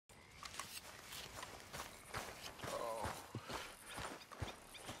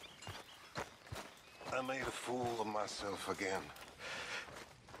I made a fool of myself again.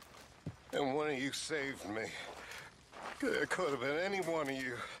 And one of you saved me. It could have been any one of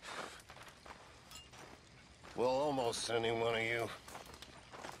you. Well, almost any one of you.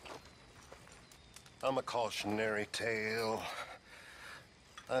 I'm a cautionary tale.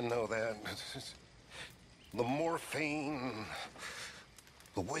 I know that. The morphine,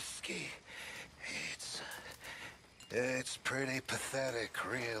 the whiskey, it's pretty pathetic,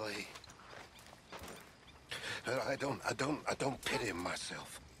 really. I don't pity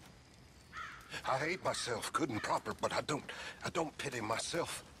myself. I hate myself, good and proper, but I don't pity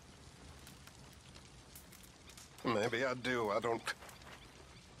myself. Maybe I do. I don't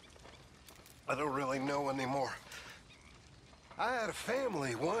really know anymore. I had a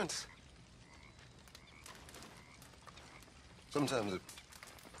family once.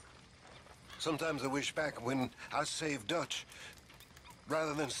 Sometimes I wish back when I saved Dutch.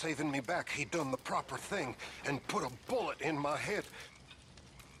 Rather than saving me back, he'd done the proper thing and put a bullet in my head.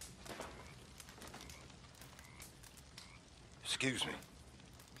 Excuse me.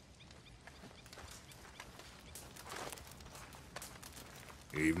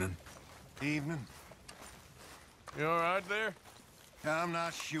 Evening. Evening. You all right there? I'm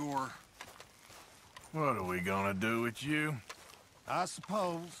not sure. What are we gonna do with you? I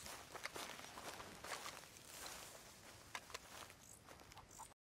suppose.